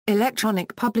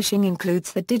Electronic publishing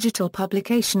includes the digital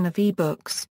publication of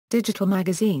e-books, digital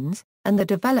magazines, and the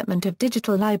development of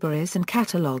digital libraries and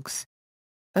catalogues.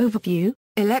 Overview: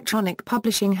 electronic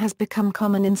publishing has become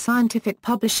common in scientific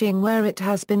publishing, where it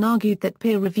has been argued that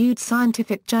peer-reviewed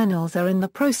scientific journals are in the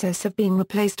process of being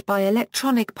replaced by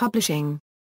electronic publishing.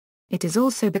 It is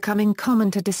also becoming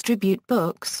common to distribute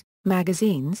books,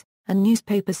 magazines, and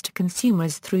newspapers to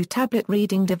consumers through tablet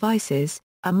reading devices,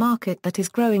 a market that is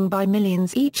growing by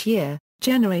millions each year,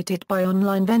 generated by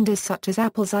online vendors such as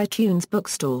Apple's iTunes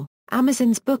Bookstore,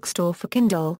 Amazon's Bookstore for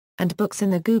Kindle, and books in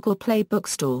the Google Play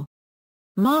Bookstore.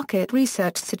 Market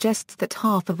research suggests that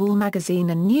half of all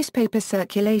magazine and newspaper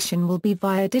circulation will be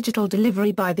via digital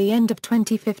delivery by the end of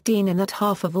 2015, and that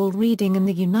half of all reading in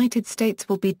the United States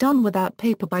will be done without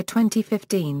paper by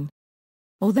 2015.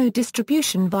 Although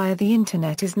distribution via the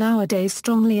Internet is nowadays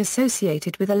strongly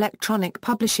associated with electronic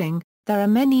publishing, there are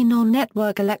many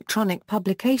non-network electronic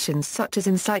publications such as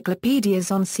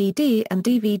encyclopedias on CD and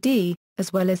DVD,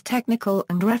 as well as technical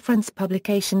and reference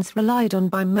publications relied on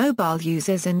by mobile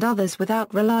users and others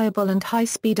without reliable and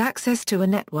high-speed access to a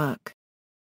network.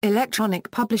 Electronic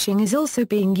publishing is also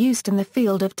being used in the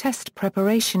field of test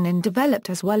preparation in developed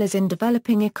as well as in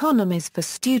developing economies for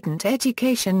student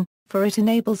education, for it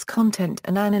enables content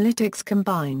and analytics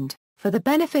combined, for the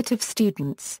benefit of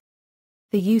students.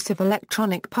 The use of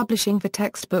electronic publishing for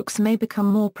textbooks may become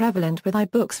more prevalent with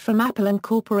iBooks from Apple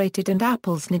Incorporated and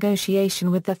Apple's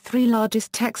negotiation with the three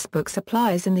largest textbook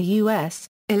suppliers in the U.S.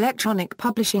 Electronic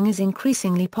publishing is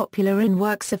increasingly popular in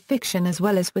works of fiction as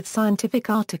well as with scientific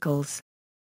articles.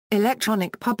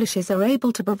 Electronic publishers are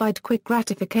able to provide quick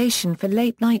gratification for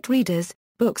late-night readers,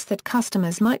 books that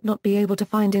customers might not be able to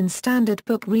find in standard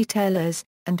book retailers,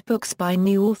 and books by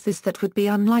new authors that would be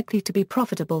unlikely to be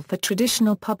profitable for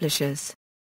traditional publishers.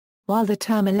 While the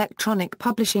term electronic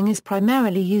publishing is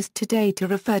primarily used today to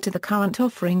refer to the current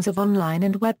offerings of online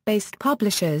and web-based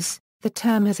publishers, the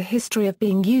term has a history of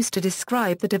being used to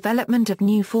describe the development of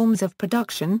new forms of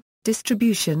production,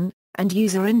 distribution, and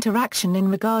user interaction in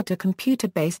regard to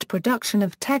computer-based production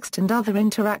of text and other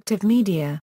interactive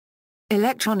media.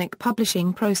 Electronic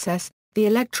publishing process: the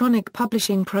electronic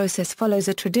publishing process follows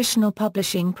a traditional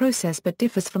publishing process but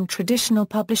differs from traditional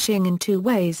publishing in two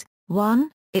ways.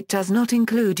 1. It does not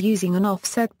include using an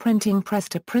offset printing press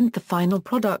to print the final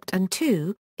product, and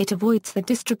 2. It avoids the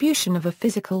distribution of a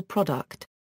physical product.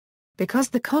 Because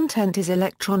the content is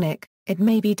electronic, it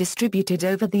may be distributed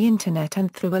over the Internet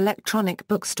and through electronic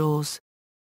bookstores.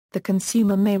 The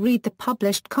consumer may read the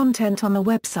published content on a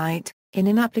website, in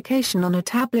an application on a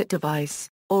tablet device,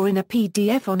 or in a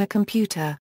PDF on a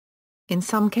computer. In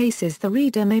some cases the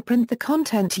reader may print the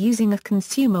content using a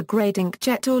consumer-grade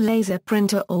inkjet or laser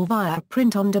printer or via a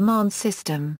print-on-demand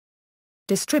system.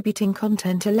 Distributing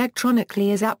content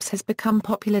electronically as apps has become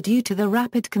popular due to the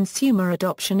rapid consumer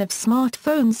adoption of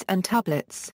smartphones and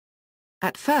tablets.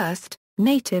 At first,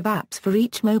 native apps for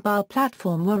each mobile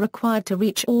platform were required to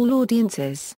reach all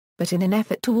audiences, but in an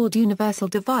effort toward universal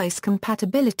device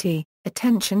compatibility,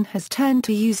 attention has turned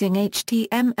to using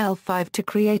HTML5 to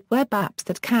create web apps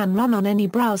that can run on any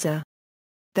browser.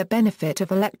 The benefit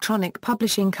of electronic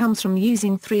publishing comes from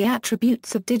using three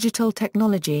attributes of digital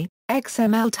technology: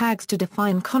 XML tags to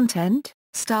define content,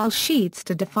 style sheets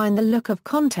to define the look of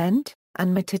content,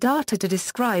 and metadata to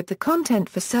describe the content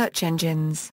for search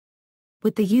engines.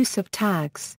 With the use of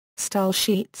tags, style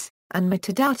sheets, and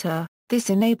metadata, this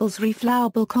enables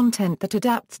reflowable content that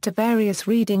adapts to various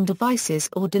reading devices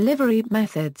or delivery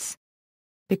methods.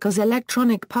 Because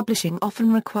electronic publishing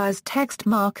often requires text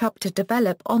markup to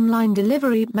develop online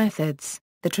delivery methods,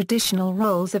 the traditional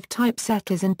roles of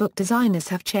typesetters and book designers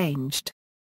have changed.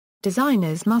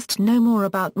 Designers must know more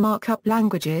about markup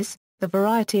languages, the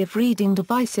variety of reading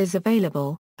devices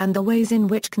available, and the ways in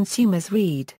which consumers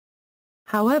read.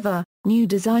 However, new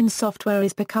design software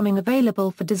is becoming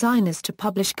available for designers to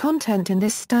publish content in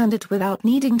this standard without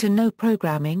needing to know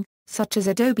programming, such as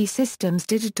Adobe System's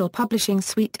Digital Publishing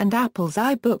Suite and Apple's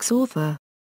iBooks Author.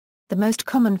 The most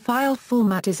common file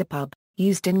format is EPUB,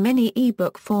 used in many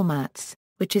ebook formats,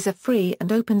 which is a free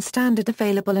and open standard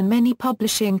available in many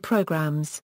publishing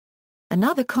programs.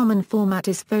 Another common format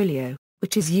is Folio,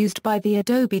 which is used by the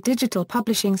Adobe Digital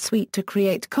Publishing Suite to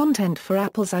create content for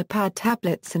Apple's iPad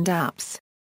tablets and apps.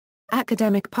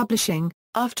 Academic publishing: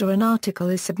 after an article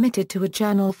is submitted to a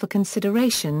journal for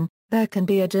consideration, there can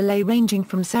be a delay ranging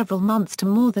from several months to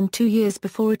more than 2 years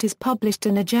before it is published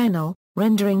in a journal,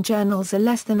 rendering journals a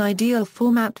less than ideal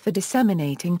format for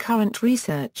disseminating current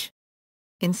research.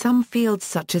 In some fields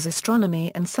such as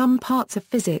astronomy and some parts of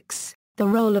physics, The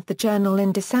role of the journal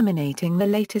in disseminating the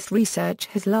latest research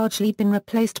has largely been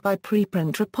replaced by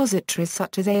preprint repositories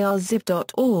such as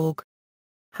arXiv.org.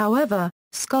 However,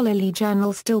 scholarly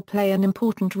journals still play an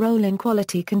important role in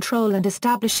quality control and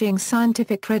establishing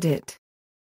scientific credit.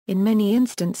 In many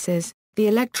instances, the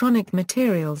electronic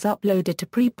materials uploaded to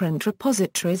preprint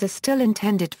repositories are still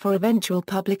intended for eventual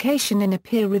publication in a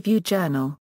peer-reviewed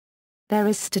journal. There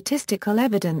is statistical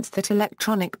evidence that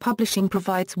electronic publishing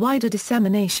provides wider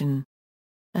dissemination.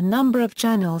 A number of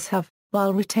journals have,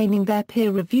 while retaining their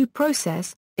peer review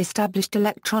process, established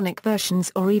electronic versions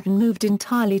or even moved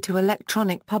entirely to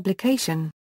electronic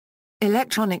publication.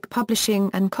 Electronic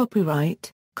publishing and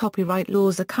copyright. Copyright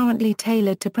laws are currently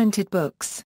tailored to printed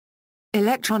books.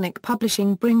 Electronic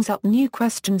publishing brings up new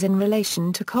questions in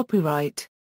relation to copyright.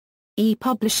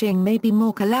 E-publishing may be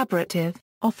more collaborative,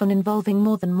 often involving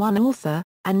more than one author,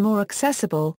 and more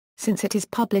accessible, since it is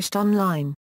published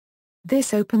online.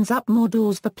 This opens up more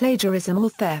doors for plagiarism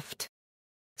or theft.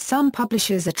 Some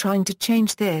publishers are trying to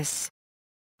change this.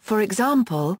 For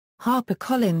example,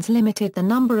 HarperCollins limited the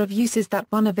number of uses that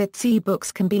one of its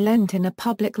e-books can be lent in a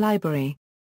public library.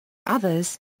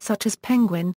 Others, such as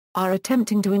Penguin, are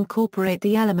attempting to incorporate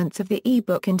the elements of the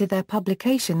e-book into their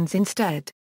publications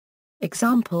instead.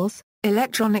 Examples: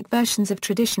 electronic versions of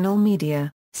traditional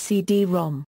media,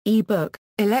 CD-ROM, e-book,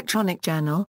 electronic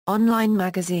journal, online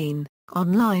magazine,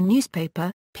 online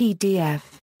newspaper, PDF,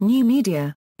 new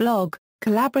media, blog,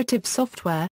 collaborative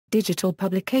software, digital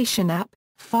publication app,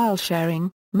 file sharing,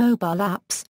 mobile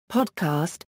apps,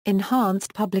 podcast,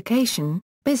 enhanced publication,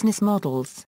 business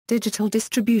models, digital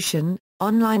distribution,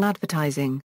 online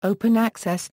advertising, open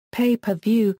access,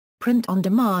 pay-per-view, print on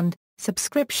demand,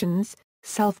 subscriptions,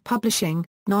 self-publishing,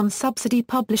 non-subsidy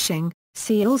publishing,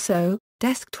 see also,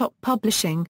 desktop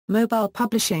publishing, mobile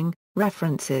publishing,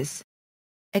 references.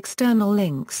 External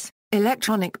links,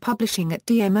 electronic publishing at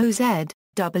DMOZ,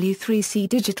 W3C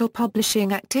digital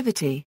publishing activity.